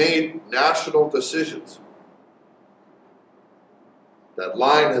 We've made national decisions. That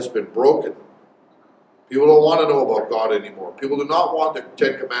line has been broken. People don't want to know about God anymore. People do not want the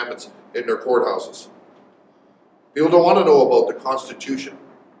Ten Commandments in their courthouses. People don't want to know about the Constitution.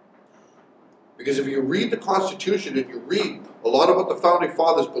 Because if you read the Constitution and you read a lot of what the Founding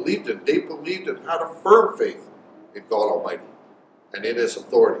Fathers believed in, they believed and had a firm faith in God Almighty and in His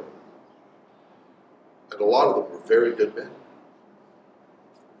authority. And a lot of them were very good men.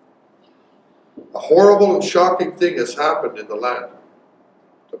 A horrible and shocking thing has happened in the land.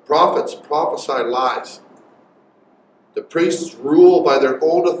 The prophets prophesy lies. The priests rule by their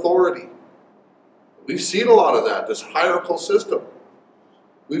own authority. We've seen a lot of that, this hierarchical system.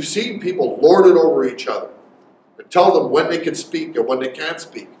 We've seen people lord it over each other and tell them when they can speak and when they can't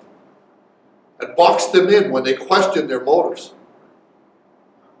speak, and box them in when they question their motives,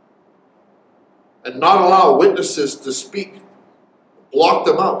 and not allow witnesses to speak, block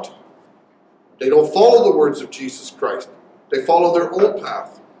them out. They don't follow the words of Jesus Christ. They follow their own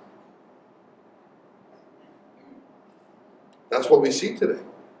path. That's what we see today.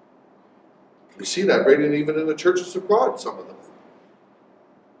 We see that right even in the churches of God, some of them.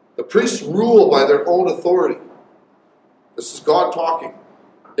 The priests rule by their own authority. This is God talking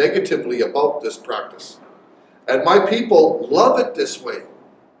negatively about this practice. And my people love it this way.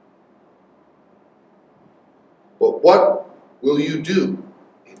 But what will you do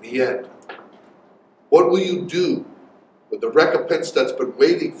in the end? What will you do when the recompense that's been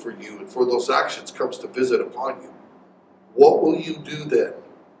waiting for you and for those actions comes to visit upon you? What will you do then?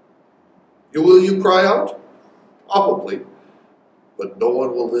 Will you cry out? Probably. But no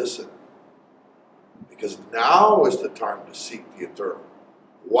one will listen. Because now is the time to seek the eternal.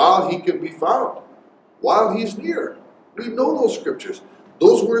 While He can be found. While He's near. We know those scriptures.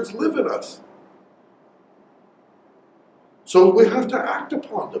 Those words live in us. So we have to act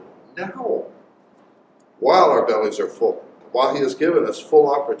upon them now. While our bellies are full. While He has given us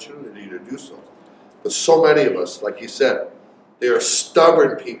full opportunity to do so. But so many of us, like He said, they are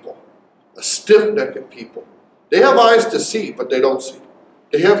stubborn people. A stiff-necked people. They have eyes to see, but they don't see.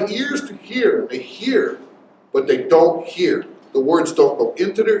 They have ears to hear, and they hear, but they don't hear. The words don't go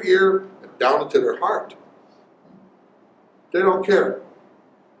into their ear and down into their heart. They don't care.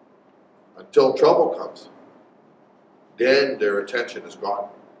 Until trouble comes. Then their attention is gone.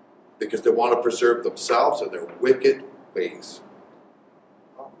 Because they want to preserve themselves and their wicked ways.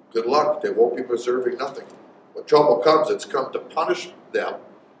 Good luck, they won't be preserving nothing. When trouble comes, it's come to punish them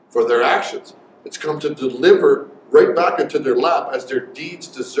for their actions. It's come to deliver right back into their lap as their deeds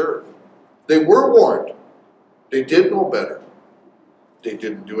deserve. They were warned. They did know better. They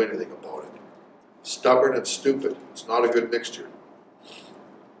didn't do anything about it. Stubborn and stupid. It's not a good mixture.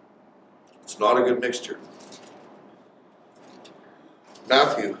 It's not a good mixture.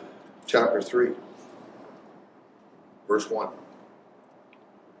 Matthew chapter 3, verse 1.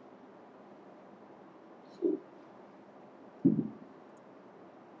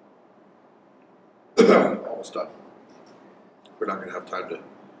 Almost done. We're not going to have time to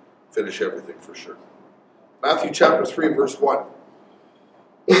finish everything for sure. Matthew chapter 3, verse 1.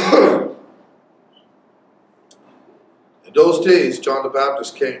 In those days, John the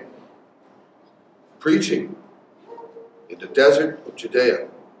Baptist came, preaching in the desert of Judea.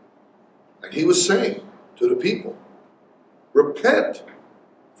 And he was saying to the people, repent,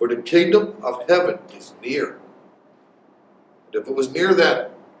 for the kingdom of heaven is near. And if it was near then,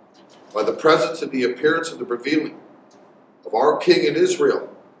 by the presence and the appearance and the revealing of our King in Israel,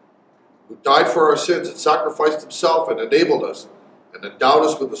 who died for our sins and sacrificed himself and enabled us and endowed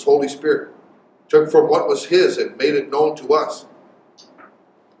us with his Holy Spirit, took from what was his and made it known to us,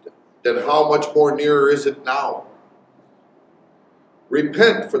 then how much more nearer is it now?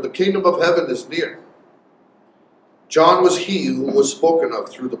 Repent, for the kingdom of heaven is near. John was he who was spoken of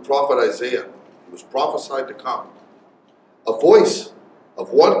through the prophet Isaiah. He was prophesied to come. A voice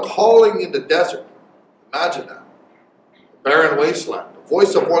of one calling in the desert. Imagine that. A barren wasteland. A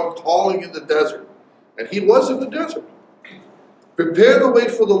voice of one calling in the desert. And he was in the desert. Prepare the way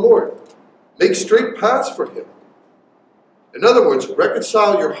for the Lord. Make straight paths for him. In other words,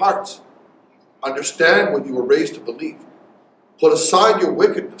 reconcile your hearts. Understand what you were raised to believe. Put aside your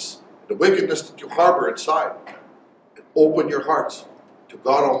wickedness, the wickedness that you harbor inside, and open your hearts to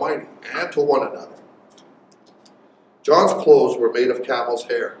God Almighty and to one another. John's clothes were made of camel's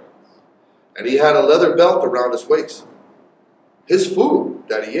hair, and he had a leather belt around his waist. His food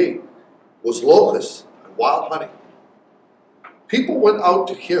that he ate was locusts and wild honey. People went out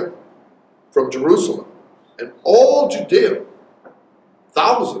to him from Jerusalem and all Judea,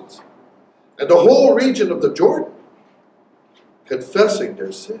 thousands, and the whole region of the Jordan, confessing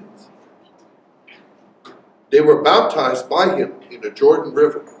their sins. They were baptized by him in the Jordan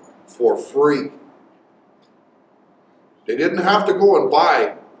River for free. They didn't have to go and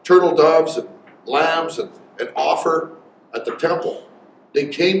buy turtle doves and lambs and offer at the temple. They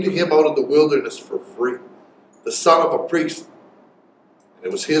came to him out of the wilderness for free. The son of a priest. And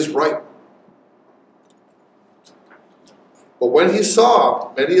it was his right. But when he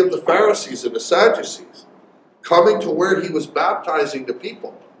saw many of the Pharisees and the Sadducees coming to where he was baptizing the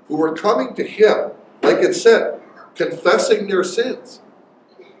people, who were coming to him, like it said, confessing their sins.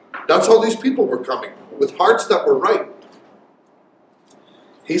 That's how these people were coming, with hearts that were right.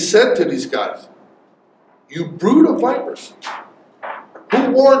 He said to these guys, you brood of vipers,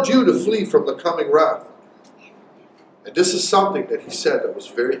 who warned you to flee from the coming wrath? And this is something that he said that was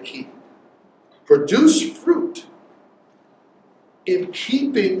very key. Produce fruit in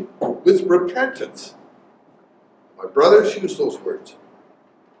keeping with repentance. My brothers use those words.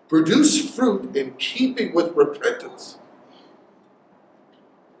 Produce fruit in keeping with repentance.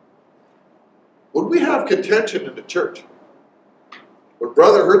 When we have contention in the church, when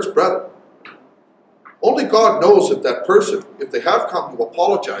brother hurts brother, only God knows if that person, if they have come to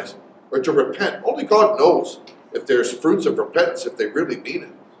apologize or to repent, only God knows if there's fruits of repentance, if they really mean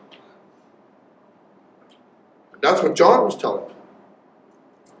it. And that's what John was telling them.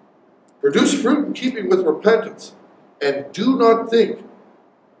 Produce fruit in keeping with repentance, and do not think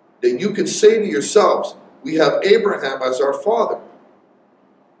that you can say to yourselves, we have Abraham as our father.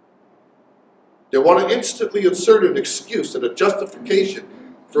 They want to instantly insert an excuse and a justification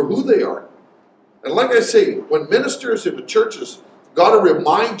for who they are. And like I say, when ministers in the churches got to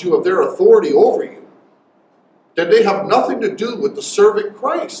remind you of their authority over you, then they have nothing to do with the serving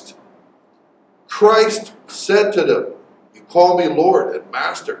Christ. Christ said to them, you call me Lord and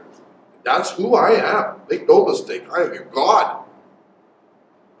Master. That's who I am. Make no mistake, I am your God.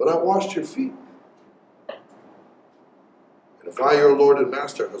 But I washed your feet. And if I, your Lord and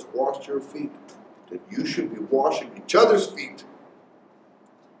Master, has washed your feet, then you should be washing each other's feet.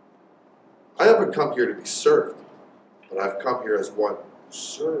 I haven't come here to be served, but I've come here as one who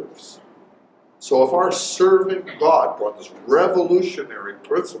serves. So if our serving God brought this revolutionary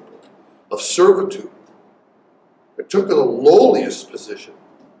principle of servitude, it took the lowliest position,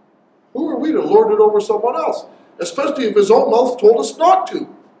 who are we to lord it over someone else? Especially if his own mouth told us not to. Do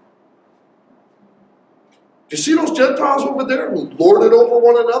you see those Gentiles over there who lord it over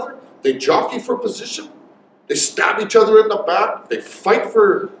one another? They jockey for position. They stab each other in the back. They fight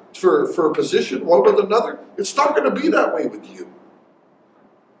for for a position one with another. It's not going to be that way with you.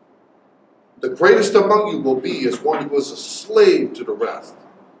 The greatest among you will be as one who was a slave to the rest.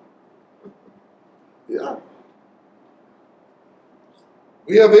 Yeah.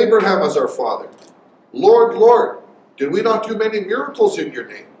 We have Abraham as our father. Lord, Lord, did we not do many miracles in your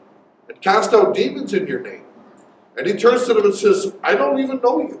name and cast out demons in your name? And he turns to them and says, I don't even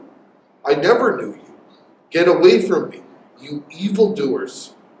know you. I never knew you. Get away from me, you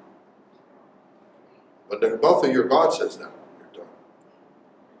evildoers. When the mouth of your God says that, you're done.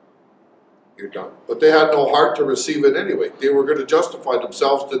 You're done. But they had no heart to receive it anyway. They were going to justify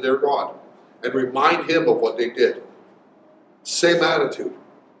themselves to their God and remind him of what they did. Same attitude.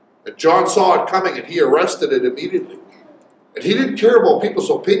 And John saw it coming and he arrested it immediately. And he didn't care about people's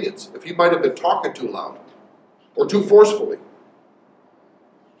opinions if he might have been talking too loud or too forcefully.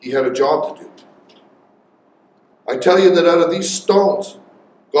 He had a job to do. I tell you that out of these stones,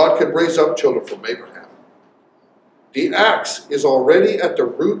 God can raise up children from Abraham. The axe is already at the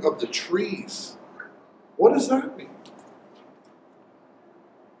root of the trees. What does that mean?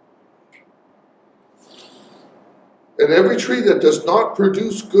 And every tree that does not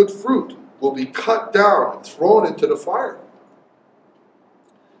produce good fruit will be cut down and thrown into the fire.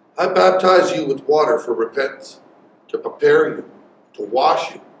 I baptize you with water for repentance, to prepare you, to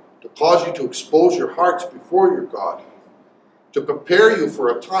wash you, to cause you to expose your hearts before your God, to prepare you for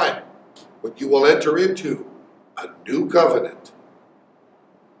a time when you will enter into a new covenant,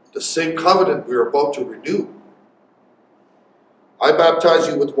 the same covenant we are about to renew. I baptize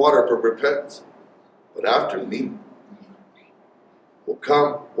you with water for repentance, but after me will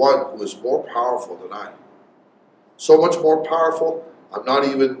come one who is more powerful than I. So much more powerful, I'm not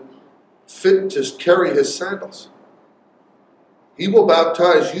even fit to carry his sandals. He will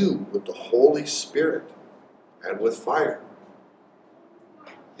baptize you with the Holy Spirit and with fire.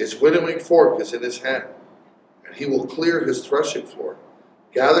 His winnowing fork is in his hand, and he will clear his threshing floor,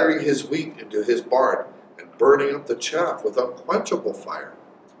 gathering his wheat into his barn and burning up the chaff with unquenchable fire.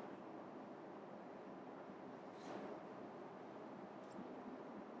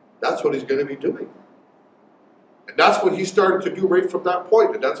 That's what he's going to be doing. And that's what he started to do right from that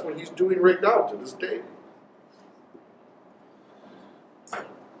point, and that's what he's doing right now to this day.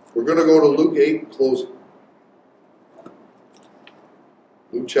 We're going to go to Luke 8 and close.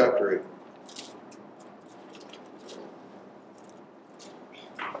 Luke chapter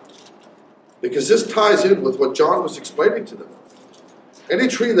 8. Because this ties in with what John was explaining to them. Any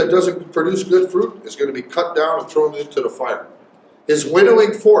tree that doesn't produce good fruit is going to be cut down and thrown into the fire. His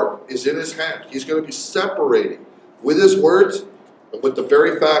winnowing fork is in his hand. He's going to be separating with his words and with the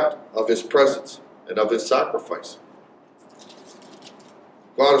very fact of his presence and of his sacrifice.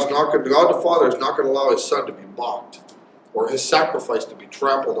 God the Father is not going to allow his Son to be mocked or his sacrifice to be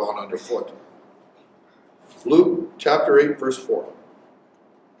trampled on underfoot. Luke chapter 8, verse 4.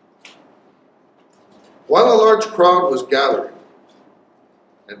 While a large crowd was gathering,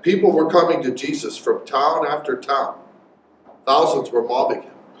 and people were coming to Jesus from town after town, thousands were mobbing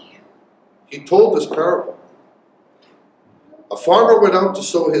him, he told this parable. A farmer went out to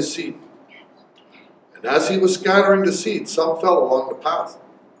sow his seed, and as he was scattering the seed, some fell along the path.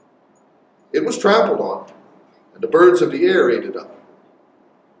 It was trampled on, and the birds of the air ate it up.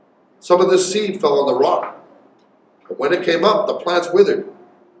 Some of this seed fell on the rock, and when it came up, the plants withered,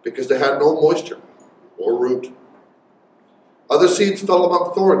 because they had no moisture or root. Other seeds fell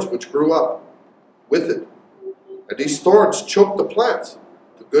among thorns, which grew up with it, and these thorns choked the plants,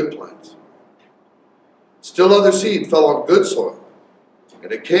 the good plants. Still other seed fell on good soil,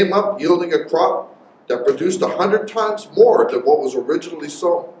 and it came up yielding a crop that produced 100 times more than what was originally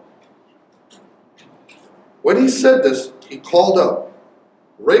sown. When he said this, he called out,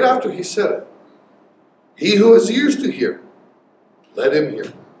 right after he said it, "He who has ears to hear, let him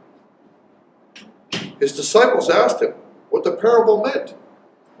hear." His disciples asked him what the parable meant.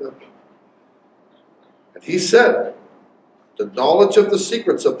 And he said, "The knowledge of the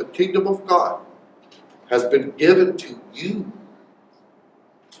secrets of the kingdom of God has been given to you.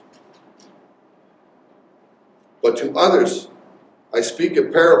 But to others I speak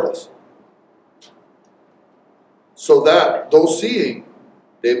in parables, so that though seeing,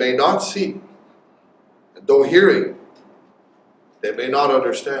 they may not see, and though hearing, they may not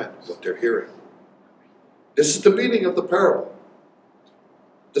understand what they're hearing." This is the meaning of the parable.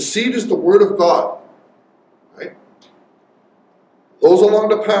 The seed is the word of God, right? Those along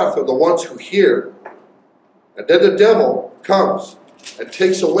the path are the ones who hear, and then the devil comes and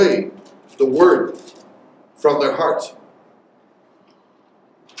takes away the word from their hearts,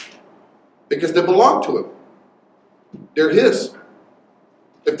 because they belong to him. They're his.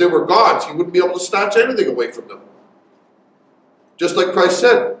 If they were gods, he wouldn't be able to snatch anything away from them. Just like Christ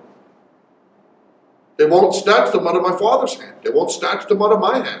said, they won't snatch them out of my Father's hand. They won't snatch them out of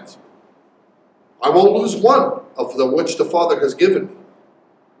my hands. I won't lose one of the which the Father has given me.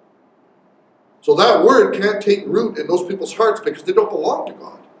 So that word can't take root in those people's hearts because they don't belong to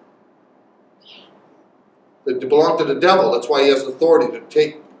God. They belong to the devil. That's why he has authority to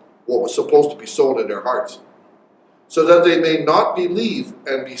take what was supposed to be sown in their hearts, so that they may not believe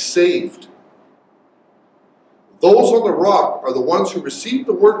and be saved. Those on the rock are the ones who receive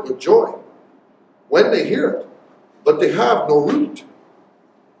the word with joy when they hear it, but they have no root.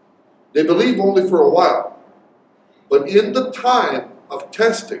 They believe only for a while, but in the time of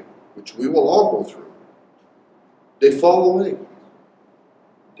testing, which we will all go through, they fall away.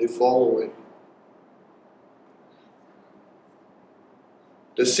 They fall away.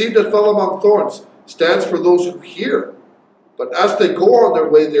 The seed that fell among thorns stands for those who hear, but as they go on their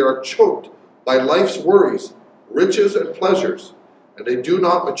way, they are choked by life's worries, riches, and pleasures, and they do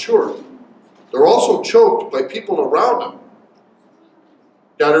not mature. They're also choked by people around them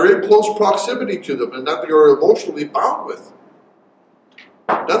that are in close proximity to them and that they are emotionally bound with.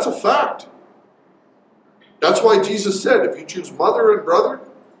 That's a fact. That's why Jesus said, if you choose mother and brother,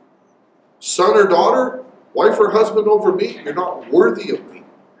 son or daughter, wife or husband over me, you're not worthy of me.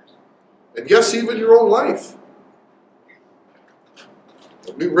 And yes, even your own life.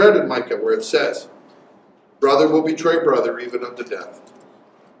 We read in Micah where it says, brother will betray brother even unto death.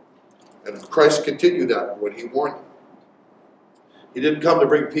 And Christ continued that when he warned them. He didn't come to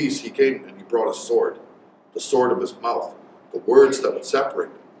bring peace, he came and he brought a sword, the sword of his mouth, the words that would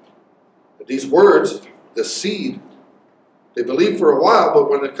separate. And these words, the seed, they believe for a while, but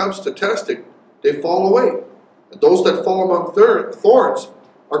when it comes to testing, they fall away. And those that fall among thorns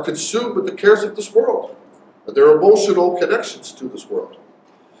are consumed with the cares of this world and their emotional connections to this world.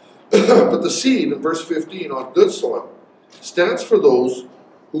 But the seed, in verse 15, on good soil, stands for those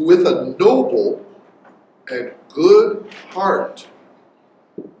who with a noble and good heart.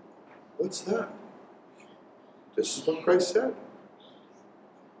 What's that? This is what Christ said.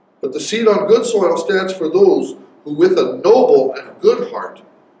 But the seed on good soil stands for those who with a noble and good heart,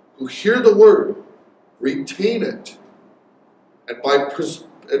 who hear the word, retain it, and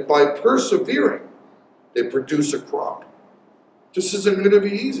by persevering, they produce a crop. This isn't going to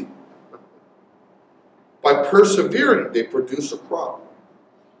be easy. By persevering, they produce a crop.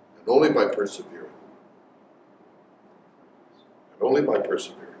 And only by persevering. And only by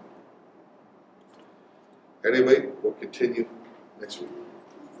persevering. Anyway, we'll continue next week.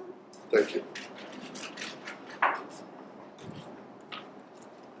 Thank you.